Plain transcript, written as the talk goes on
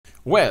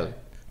Well,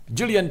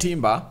 Jurrien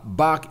Timber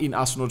back in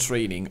Arsenal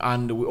training,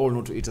 and we all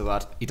know to it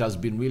that it has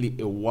been really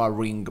a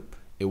worrying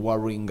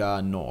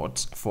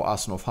note for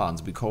Arsenal fans,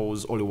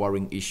 because all a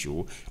worrying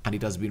issue, and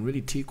it has been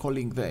really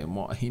tickling them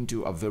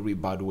into a very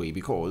bad way,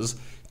 because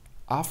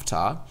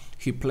after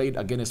he played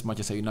against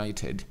Manchester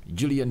United,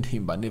 Jurrien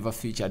Timber never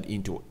featured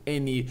into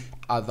any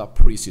other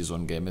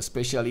preseason game,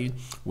 especially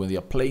when they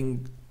are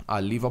playing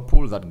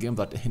Liverpool. That game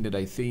that ended,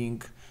 I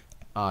think,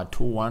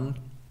 2-1.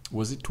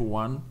 Was it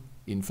 2-1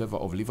 in favor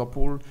of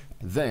Liverpool?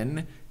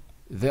 Then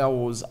there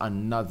was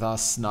another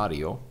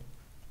scenario.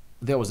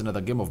 There was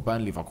another game of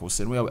Bayern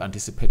Leverkusen where we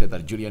anticipated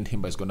that Jurrien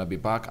Timber is going to be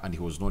back, and he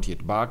was not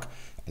yet back.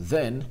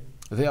 Then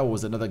there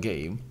was another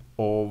game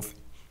of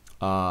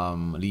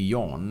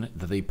Lyon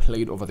that they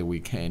played over the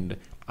weekend,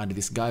 and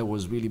this guy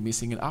was really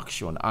missing in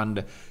action.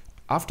 And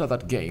after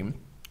that game,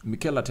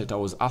 Mikel Arteta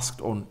was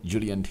asked on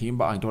Jurrien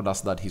Timber and told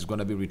us that he's going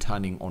to be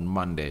returning on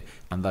Monday,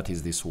 and that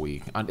is this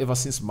week. And ever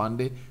since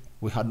Monday,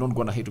 we had not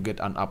gone ahead to get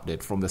an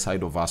update from the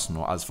side of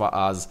Arsenal as far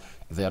as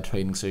their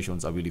training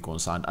sessions are really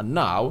concerned. And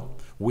now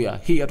we are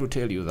here to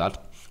tell you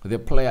that the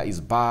player is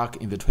back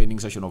in the training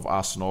session of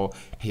Arsenal.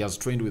 He has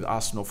trained with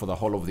Arsenal for the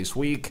whole of this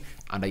week,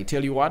 and I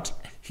tell you what,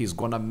 he's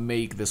gonna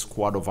make the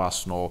squad of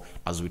Arsenal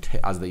as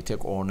they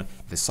take on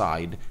the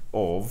side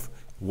of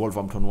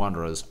Wolverhampton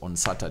Wanderers on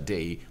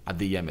Saturday at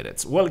the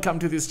Emirates. Welcome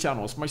to this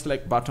channel. Smash the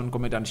like button,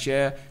 comment and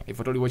share. If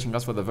you're only watching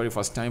us for the very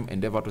first time,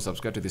 endeavor to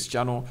subscribe to this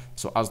channel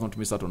so as not to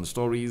miss out on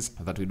stories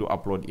that we do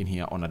upload in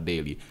here on a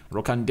daily.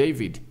 Rokani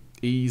David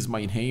is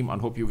my name,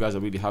 and hope you guys are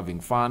really having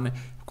fun.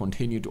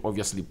 Continue to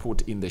obviously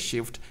put in the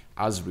shift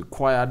as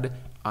required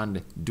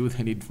and do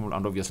the needful,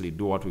 and obviously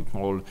do what we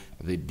call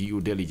the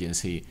due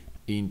diligence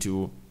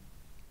into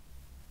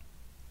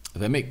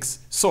the mix.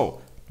 So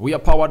we are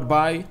powered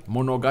by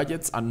Mono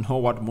Gadgets, and know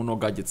what Mono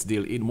Gadgets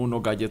deal in. Mono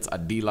Gadgets are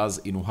dealers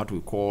in what we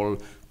call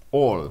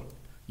all,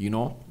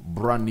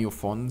 brand new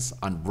phones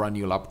and brand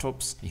new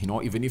laptops.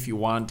 Even if you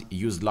want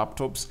used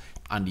laptops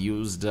and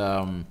used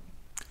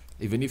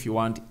even if you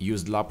want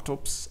used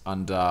laptops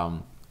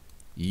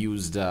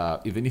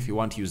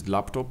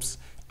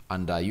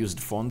and used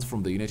phones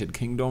from the United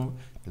Kingdom,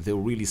 they'll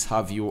really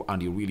serve you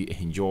and you really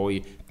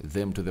enjoy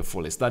them to the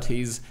fullest. That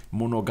is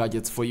Mono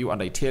Gadgets for you,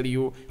 and I tell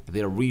you,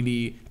 they're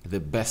really the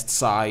best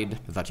side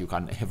that you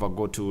can ever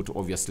go to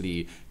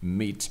obviously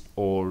meet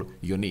all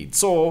your needs.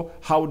 So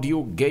how do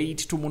you get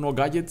to Mono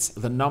Gadgets?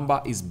 The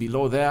number is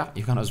below there.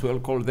 You can as well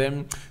call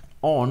them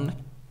on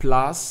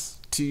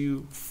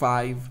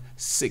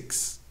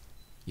 +256.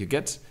 You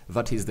get?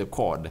 That is the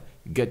code.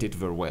 Get it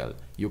very well.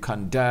 You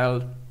can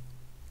get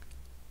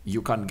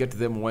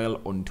them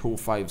well on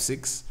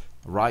 256,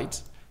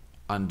 right?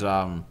 And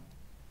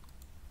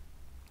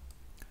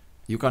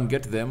you can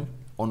get them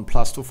on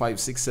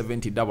 +256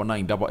 70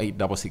 99 88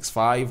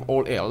 665.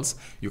 All else,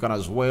 you can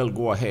as well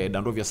go ahead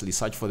and obviously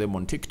search for them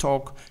on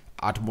TikTok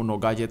at Mono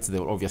Gadgets. They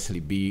will obviously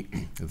be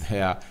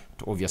there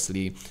to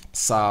obviously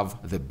serve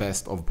the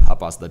best of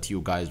purpose that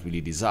you guys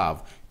really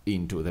deserve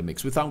into the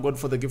mix. We thank God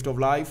for the gift of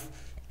life.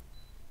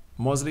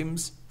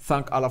 Muslims,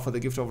 thank Allah for the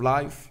gift of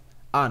life,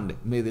 and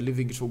may the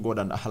living true God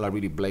and Allah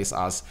really bless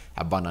us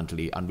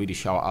abundantly and really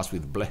shower us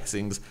with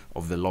blessings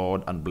of the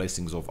Lord and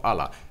blessings of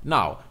Allah.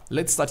 Now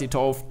let's start it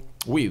off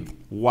with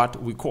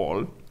what we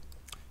call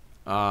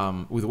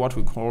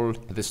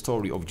the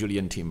story of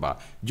Jurrien Timber.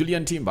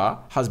 Jurrien Timber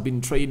has been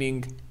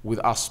training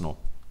with Arsenal,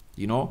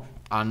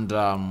 and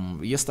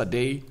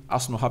yesterday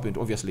Arsenal happened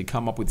to obviously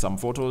come up with some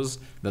photos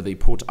that they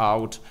put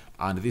out,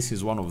 and this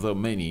is one of the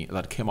many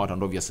that came out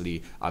and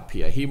obviously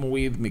appear. Him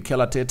with Mikel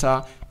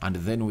Arteta, and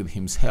then with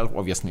himself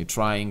obviously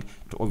trying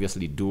to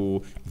obviously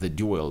do the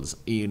duels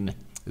in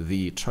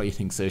the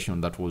training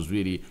session that was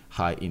really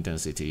high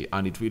intensity,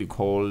 and it really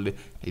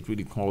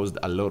caused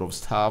a lot of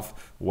stuff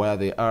where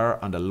they are,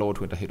 and a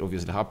lot went ahead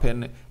obviously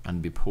happen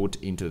and be put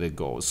into the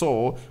goal.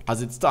 So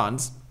as it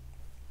stands,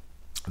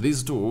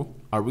 these two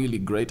are really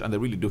great, and they're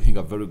really doing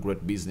a very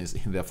great business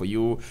in there for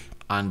you,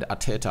 and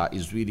Arteta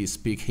is really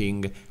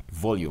speaking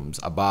volumes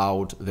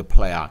about the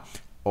player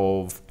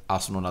of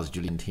Arsenal as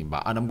Jurrien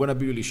Timber. And I'm going to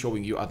be really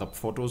showing you other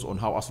photos on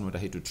how Arsenal went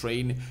ahead to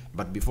train,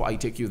 but before I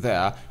take you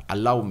there,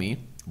 allow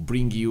me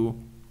bring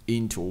you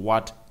into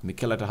what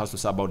Mikel Arteta has to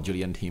say about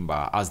Jurrien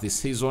Timber, as this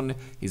season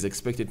is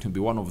expected to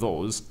be one of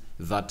those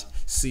that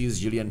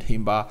sees Jurrien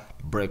Timber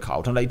break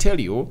out. And I tell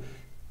you,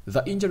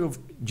 the injury of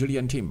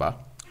Jurrien Timber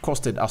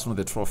costed Arsenal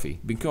the trophy,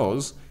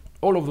 because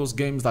all of those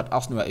games that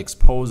Arsenal were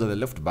exposed at the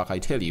left back, I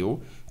tell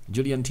you,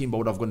 Jurrien Timber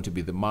would have gone to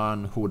be the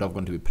man who would have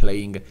gone to be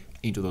playing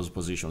into those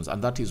positions,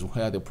 and that is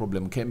where the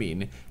problem came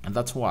in, and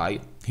that's why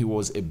he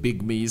was a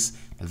big miss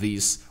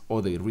this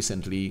or the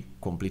recently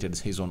completed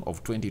season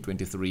of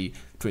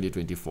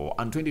 2023-2024.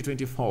 And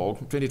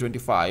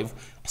 2024-2025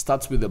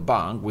 starts with a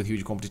bang with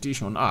huge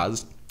competition,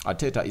 as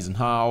Arteta is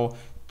now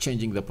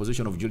changing the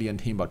position of Jurrien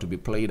Timber to be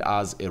played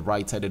as a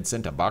right-sided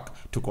centre-back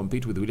to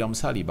compete with William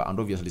Saliba, and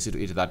obviously see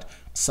to it that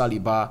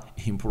Saliba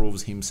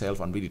improves himself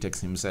and really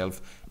takes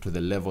himself to the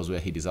levels where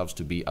he deserves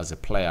to be as a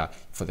player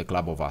for the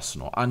club of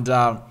Arsenal. And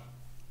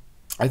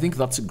I think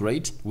that's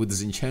great with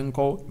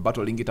Zinchenko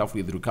battling it out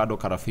with Ricardo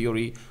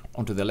Carafiori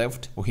onto the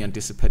left. We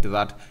anticipate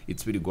that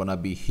it's really gonna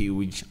be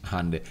huge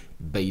and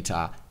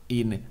better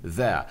in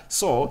there.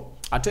 So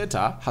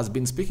Arteta has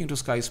been speaking to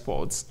Sky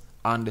Sports,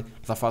 and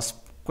the first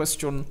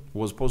question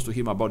was posed to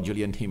him about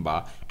Jurrien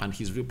Timber, and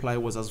his reply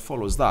was as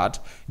follows: that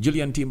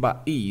Jurrien Timber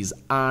is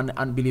an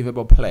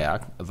unbelievable player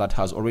that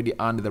has already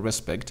earned the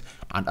respect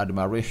and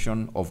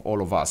admiration of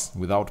all of us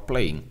without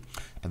playing.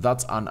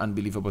 That's an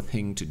unbelievable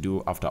thing to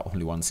do after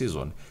only one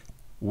season.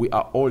 We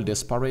are all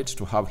desperate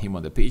to have him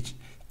on the pitch.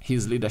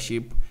 His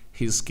leadership,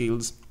 his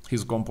skills,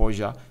 his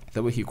composure,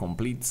 the way he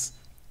competes,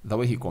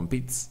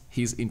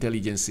 his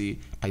intelligence,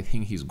 I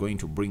think he's going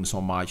to bring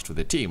so much to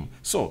the team.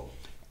 So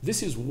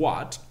this is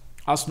what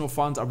Arsenal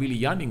fans are really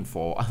yearning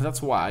for, and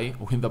that's why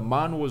when the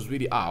man was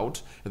really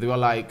out, they were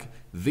like,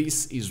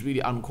 this is really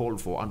uncalled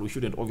for, and we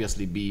shouldn't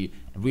obviously be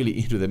really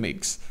into the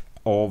mix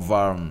of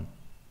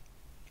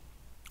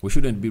we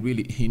shouldn't be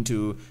really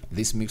into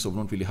this mix of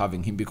not really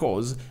having him,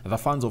 because the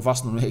fans of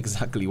Arsenal know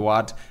exactly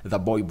what the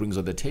boy brings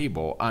on the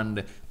table,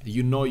 and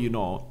you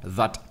know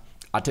that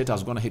Arteta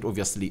is going to hit,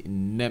 obviously,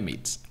 name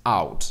it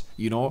out.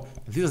 These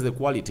are the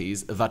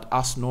qualities that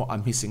Arsenal are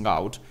missing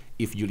out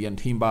if Jurrien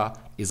Timber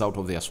is out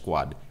of their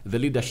squad. The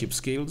leadership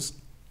skills,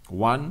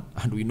 one,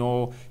 and we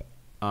know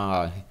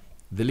the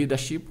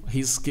leadership,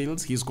 his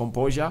skills, his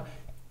composure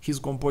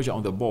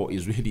on the ball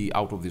is really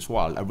out of this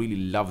world. I really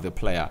love the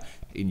player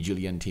in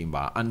Jurrien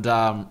Timber. And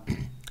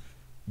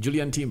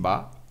Jurrien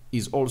Timber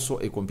is also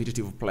a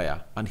competitive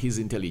player, and his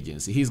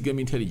game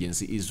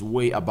intelligence is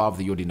way above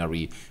the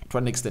ordinary, to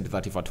an extent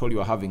that if at all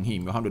you are having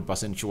him, you're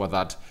 100% sure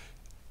that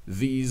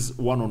these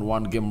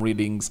one-on-one game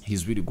readings,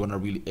 he's really gonna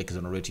really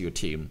exonerate your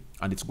team,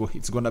 and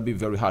it's gonna be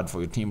very hard for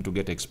your team to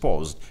get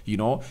exposed.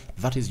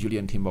 That is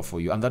Jurrien Timber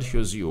for you, and that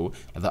shows you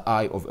the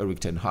eye of Erik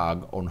ten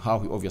Hag on how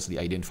he obviously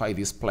identified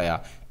this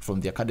player from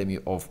the academy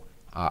of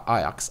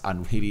Ajax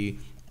and really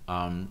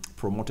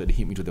promoted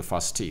him into the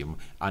first team.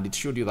 And it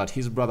showed you that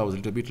his brother was a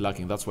little bit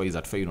lacking. That's why he's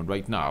at Feyenoord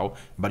right now.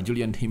 But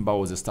Jurrien Timber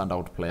was a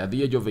standout player. At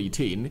the age of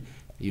 18,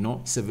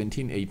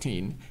 17,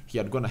 18, he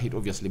had gonna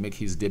obviously make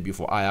his debut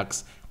for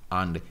Ajax,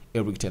 and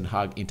Erik ten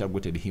Hag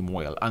integrated him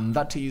well. And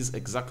that is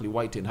exactly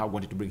why ten Hag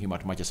wanted to bring him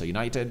at Manchester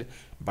United,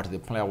 but the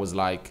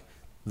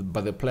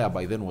player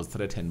by then was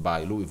threatened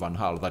by Louis van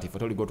Gaal that if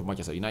at all you go to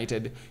Manchester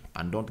United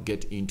and don't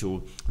get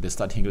into the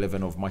starting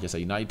 11 of Manchester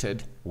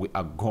United, we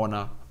are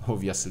gonna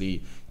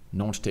obviously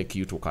not take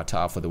you to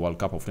Qatar for the World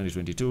Cup of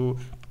 2022.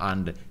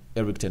 And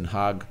Erik ten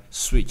Hag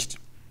switched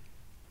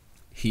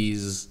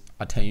his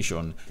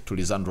attention to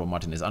Lisandro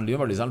Martinez. And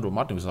remember, Lisandro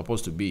Martinez was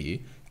supposed to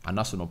be an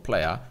Arsenal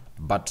player,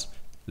 but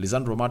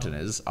Lisandro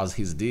Martinez, as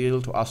his deal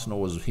to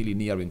Arsenal was really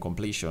nearing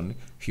completion,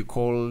 he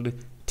called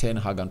ten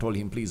Hag and told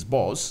him, please,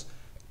 boss,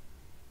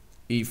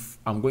 if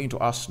I'm going to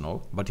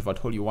Arsenal, but if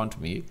at all you want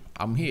me,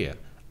 I'm here.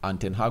 And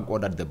ten Hag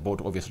ordered the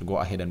boat obviously go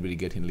ahead and really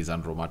get in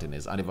Lisandro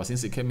Martinez. And ever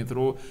since he came in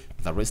through,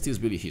 the rest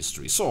is really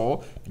history.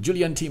 So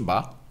Jurrien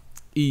Timber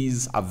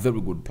is a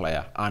very good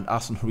player, and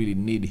Arsenal really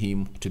need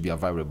him to be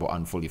available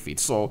and fully fit.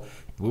 So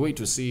we wait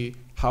to see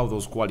how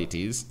those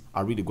qualities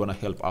are really going to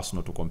help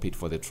Arsenal to compete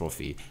for the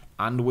trophy.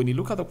 And when you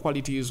look at the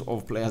qualities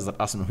of players that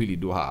Arsenal really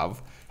do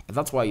have,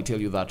 that's why I tell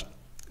you that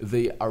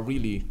they are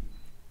really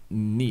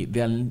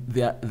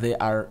they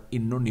are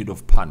in no need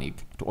of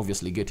panic to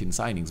obviously get in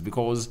signings,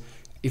 because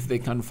if they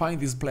can find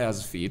these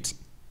players fit,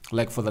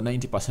 like for the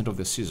 90% of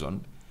the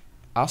season,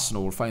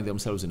 Arsenal will find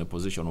themselves in a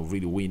position of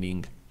really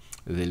winning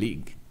the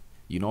league.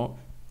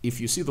 If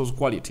you see those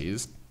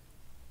qualities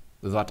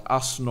that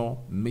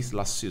Arsenal missed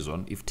last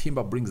season, if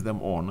Timber brings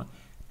them on,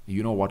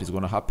 you know what is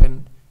going to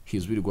happen?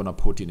 He's really going to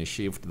put in a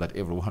shift that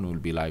everyone will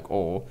be like,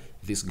 oh,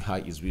 this guy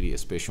is really a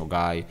special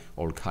guy,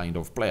 or kind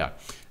of player.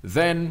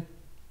 Then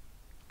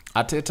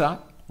Arteta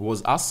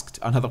was asked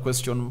another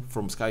question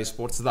from Sky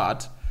Sports,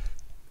 that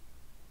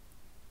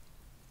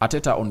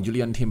Arteta on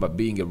Jurrien Timber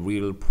being a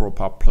real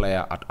proper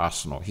player at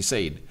Arsenal. He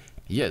said,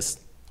 yes,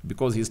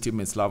 because his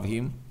teammates love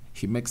him,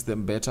 he makes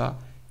them better.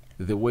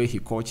 The way he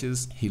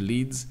coaches, he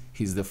leads,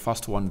 he's the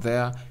first one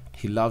there.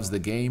 He loves the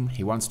game,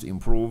 he wants to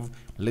improve.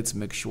 Let's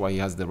make sure he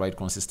has the right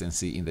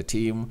consistency in the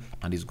team,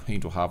 and he's going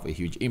to have a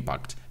huge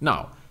impact.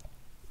 Now,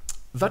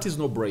 that is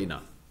no brainer.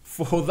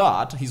 For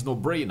that, he's no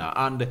brainer.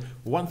 And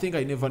one thing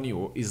I never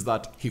knew is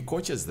that he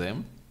coaches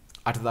them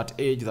at that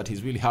age that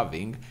he's really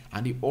having,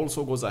 and he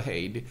also goes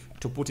ahead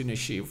to put in a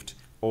shift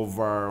of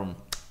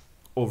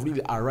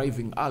really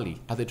arriving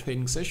early at the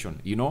training session.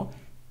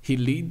 He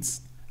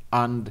leads,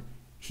 and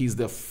he's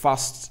the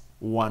first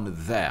one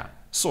there.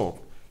 So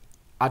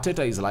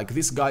Arteta is like,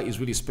 this guy is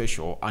really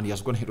special, and he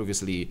has gone ahead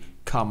obviously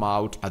come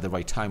out at the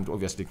right time to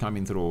obviously come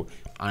in through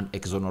and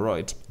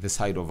exonerate the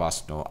side of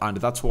Arsenal. And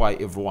that's why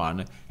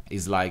everyone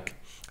is like,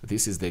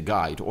 this is the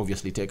guy to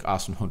obviously take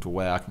Arsenal to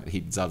where he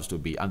deserves to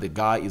be. And the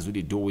guy is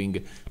really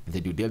doing the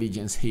due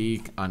diligence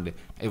here, and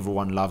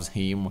everyone loves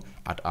him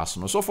at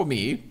Arsenal. So for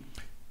me,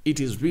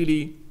 it is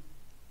really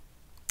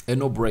a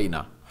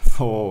no-brainer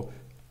for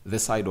the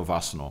side of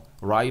Arsenal,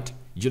 right?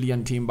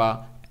 Jurrien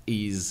Timber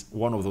is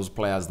one of those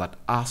players that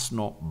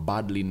Arsenal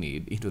badly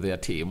need into their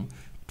team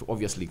to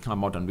obviously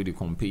come out and really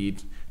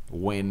compete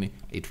when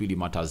it really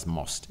matters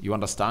most. You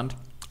understand?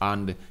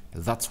 And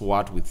that's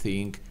what we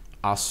think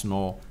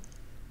Arsenal,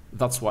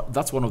 that's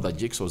one of the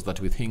jigsaws that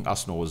we think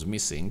Arsenal was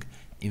missing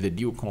in the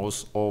due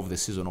course of the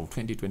season of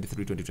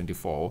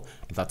 2023-2024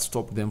 that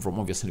stopped them from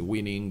obviously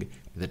winning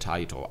the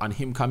title. And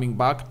him coming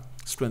back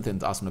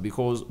strengthens Arsenal,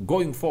 because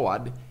going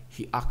forward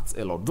he acts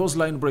a lot. Those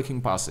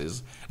line-breaking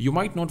passes, you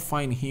might not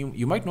find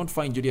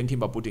Jurrien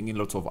Timber putting in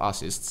lots of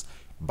assists,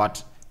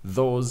 but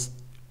those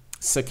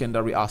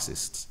secondary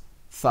assists,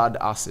 third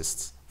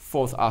assists,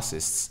 fourth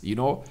assists, you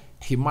know,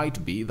 he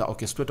might be the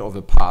orchestrator of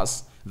a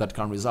pass that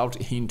can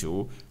result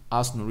into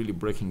Arsenal really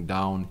breaking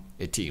down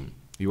a team.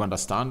 You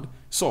understand?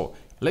 So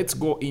let's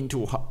go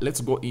into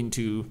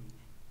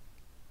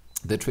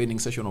the training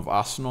session of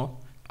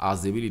Arsenal,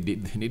 as they really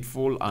did the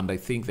needful, and I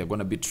think they're going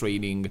to be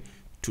training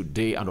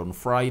today and on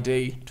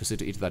Friday to see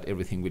to it that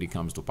everything really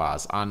comes to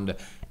pass. And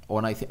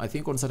on I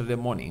think on Saturday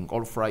morning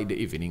or Friday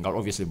evening, I'll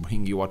obviously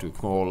bring you what we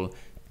call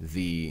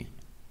the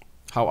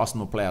how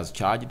Arsenal players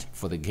charged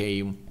for the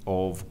game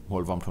of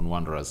Wolverhampton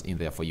Wanderers in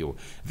there for you.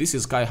 This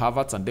is Kai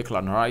Havertz and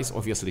Declan Rice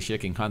obviously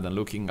shaking hands and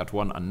looking at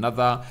one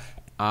another.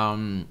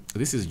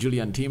 This is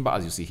Jurrien Timber,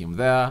 as you see him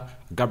there,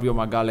 Gabriel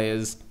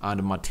Magalhaes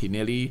and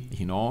Martinelli,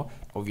 you know,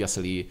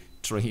 obviously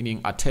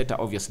training. Arteta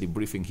obviously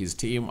briefing his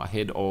team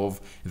ahead of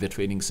the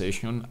training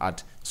session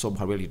at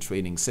Sobhareli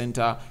Training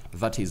Center.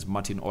 That is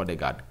Martin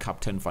Odegaard,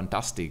 captain,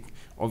 fantastic,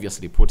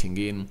 obviously putting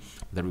in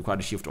the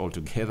required shift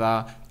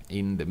altogether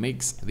in the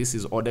mix. This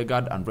is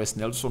Odegaard and Reece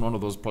Nelson, one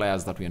of those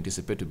players that we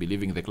anticipate to be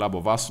leaving the club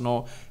of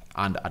Arsenal,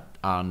 and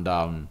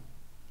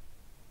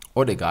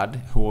Odegaard,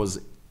 who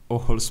was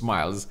all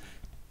smiles,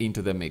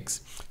 into the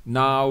mix.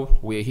 Now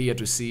we're here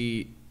to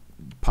see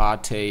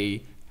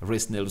Partey,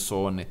 Reece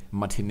Nelson,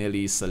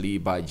 Martinelli,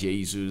 Saliba,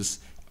 Jesus,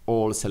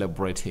 all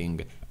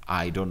celebrating.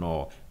 I don't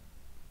know,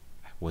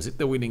 was it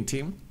the winning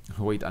team?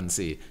 Wait and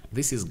see.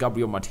 This is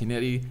Gabriel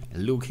Martinelli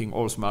looking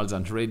all smiles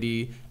and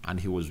ready, and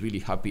he was really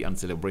happy and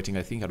celebrating.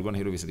 I think I'm going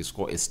to obviously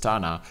score a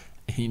stunner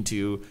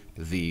into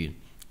the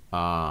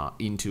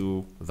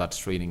into that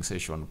training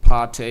session.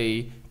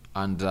 Partey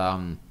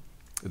and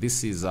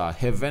this is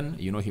Heaven.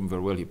 You know him very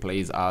well. He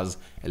plays as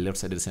a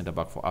left-sided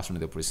centre-back for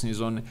Arsenal in the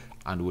preseason.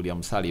 And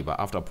William Saliba,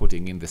 after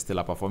putting in the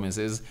stellar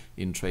performances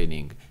in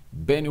training.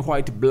 Ben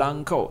White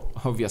Blanco,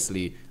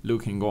 obviously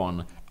looking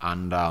on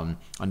and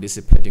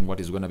anticipating what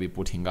he's going to be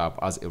putting up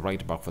as a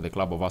right-back for the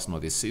club of Arsenal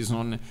this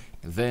season.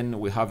 Then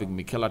we're having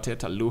Mikel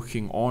Arteta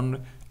looking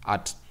on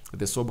at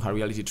the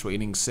Sobhareli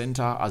Training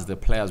Center as the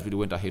players really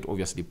went ahead,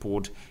 obviously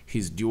put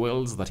his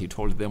duels that he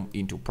told them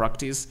into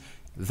practice.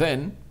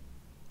 Then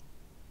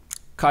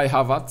Kai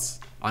Havertz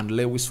and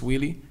Lewis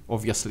Willy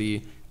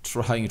obviously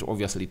trying to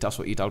obviously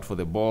tussle it out for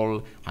the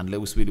ball, and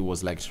Lewis Willy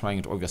was like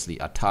trying to obviously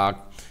attack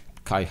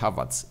Kai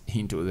Havertz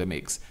into the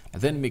mix.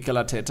 And then Mikel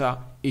Arteta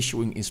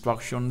issuing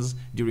instructions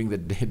during the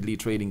deadly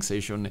training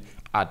session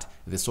at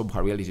the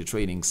Sobhareli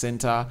Training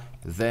Center.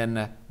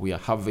 Then we are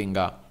having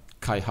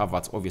Kai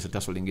Havertz obviously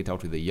tussling it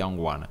out with the young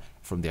one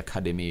from the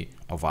academy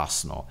of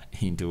Arsenal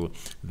into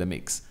the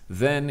mix.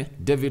 Then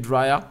David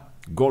Raya,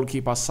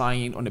 goalkeeper,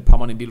 signed on a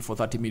permanent deal for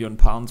 £30 million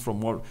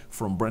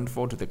from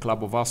Brentford to the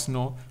club of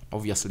Arsenal,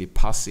 obviously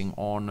passing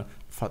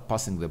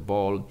the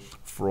ball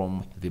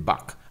from the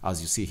back,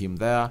 as you see him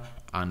there,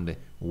 and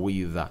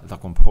with the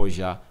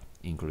composure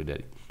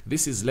included.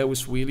 This is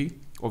Lewis Willy,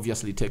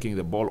 obviously taking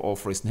the ball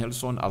off Reece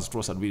Nelson, as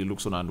Trossard really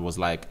looks on and was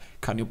like,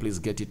 can you please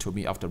get it to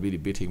me, after really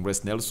beating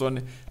Reece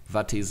Nelson.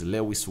 That is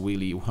Lewis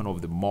Willy, one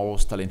of the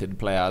most talented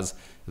players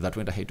that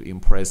went ahead to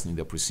impress in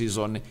the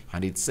preseason,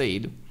 and it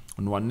said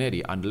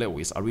Nwaneri and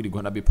Lewis are really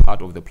going to be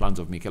part of the plans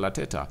of Mikel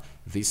Arteta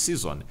this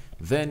season.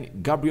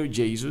 Then Gabriel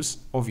Jesus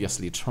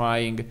obviously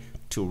trying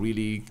to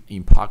really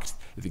impact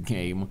the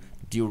game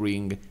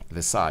during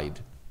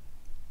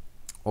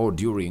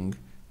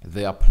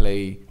their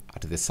play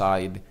at the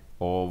side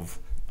of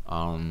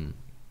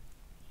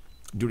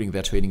during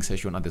their training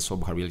session at the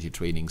Sobhareli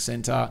Training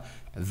Center.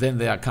 Then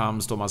there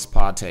comes Thomas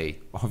Partey,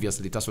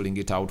 obviously tussling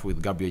it out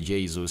with Gabriel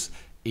Jesus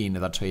in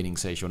the training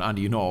session. And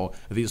you know,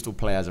 these two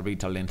players are very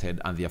talented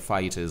and they're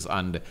fighters,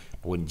 and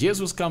when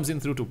Jesus comes in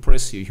through to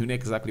press you, you know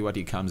exactly what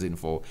he comes in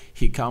for.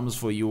 He comes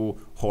for you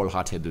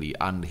wholeheartedly,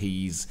 and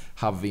he's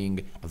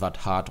having that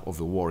heart of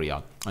a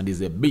warrior, and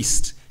he's a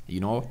beast, you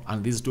know.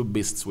 And these two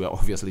beasts were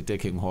obviously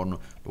taking on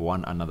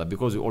one another,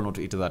 because we all know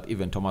to it that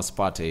even Thomas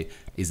Partey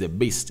is a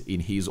beast in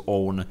his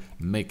own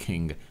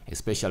making,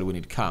 especially when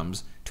it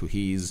comes to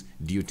his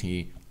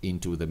duty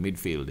into the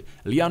midfield.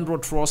 Leandro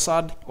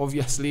Trossard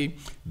obviously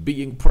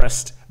being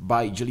pressed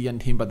by Jurrien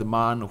Timber, the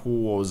man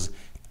who was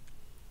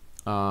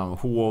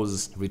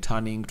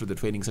returning to the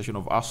training session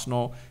of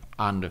Arsenal,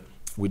 and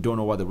we don't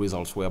know what the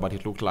results were, but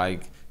it looked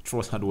like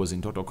Trossard was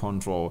in total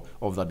control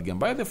of that game.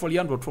 By the way, for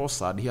Leandro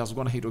Trossard, he has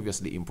gone ahead to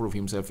obviously improve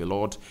himself a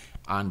lot,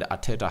 and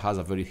Arteta has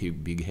a very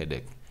big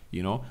headache.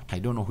 You know, I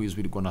don't know who is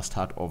really going to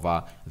start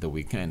over the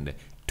weekend.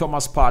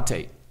 Thomas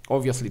Partey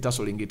obviously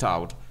tussling it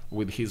out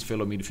with his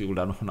fellow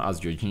midfielder known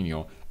as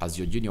Jurrien, as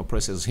Jurrien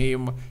presses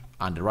him,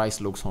 and Rice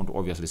looks on to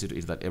obviously see to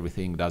it that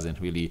everything doesn't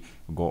really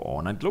go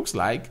on. And it looks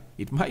like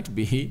it might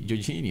be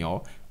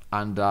Jurrien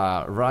and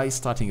Rice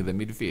starting in the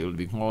midfield,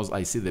 because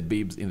I see the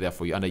bibs in there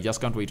for you, and I just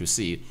can't wait to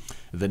see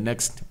the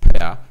next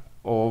pair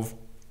of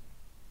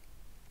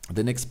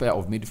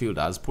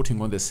midfielders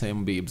putting on the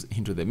same bibs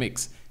into the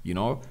mix, you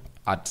know,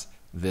 at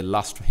the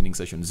last training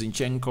session.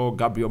 Zinchenko,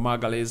 Gabriel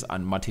Magalhaes,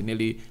 and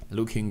Martinelli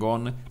looking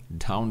on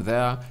down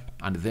there,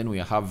 and then we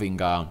are having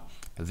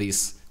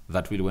this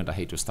that really went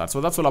ahead to start.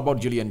 So that's all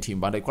about Jurrien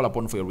Timber, and I call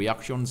upon for your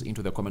reactions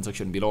into the comment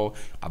section below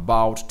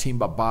about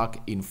Timber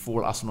back in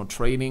full Arsenal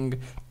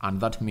training, and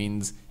that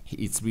means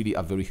it's really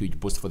a very huge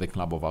boost for the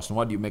club of Arsenal.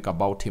 What do you make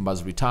about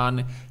Timber's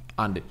return,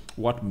 and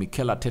what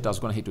Mikel Arteta is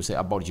going to have to say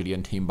about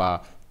Jurrien Timber,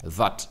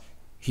 that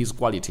his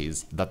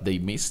qualities that they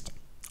missed,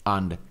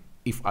 and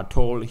if at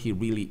all he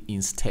really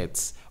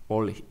instills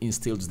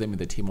them in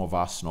the team of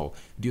Arsenal?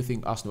 Do you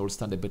think Arsenal will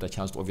stand a better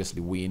chance to obviously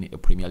win a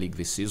Premier League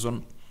this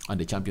season and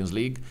the Champions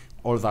League?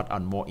 All that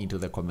and more into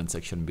the comment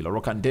section below.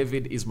 Rokani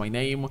David is my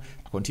name.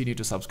 Continue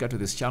to subscribe to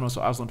this channel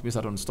so as not to miss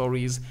out on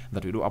stories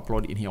that we do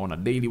upload in here on a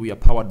daily. We are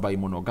powered by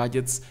Mono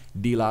Gadgets,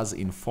 dealers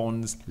in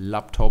phones,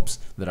 laptops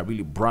that are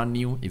really brand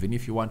new. Even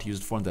if you want to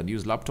use phones and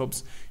use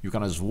laptops, you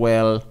can as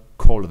well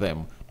call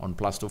them on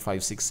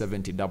 +256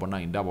 70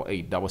 99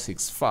 88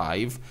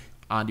 665.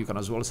 And you can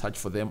as well search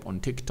for them on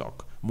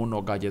TikTok.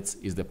 Mono Gadgets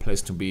is the place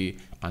to be,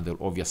 and they'll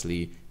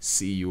obviously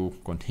see you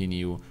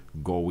continue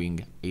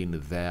going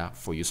in there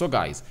for you. So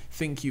guys,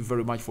 thank you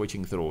very much for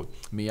watching through.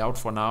 Me out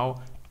for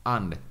now,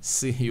 and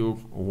see you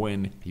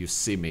when you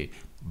see me.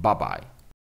 Bye bye.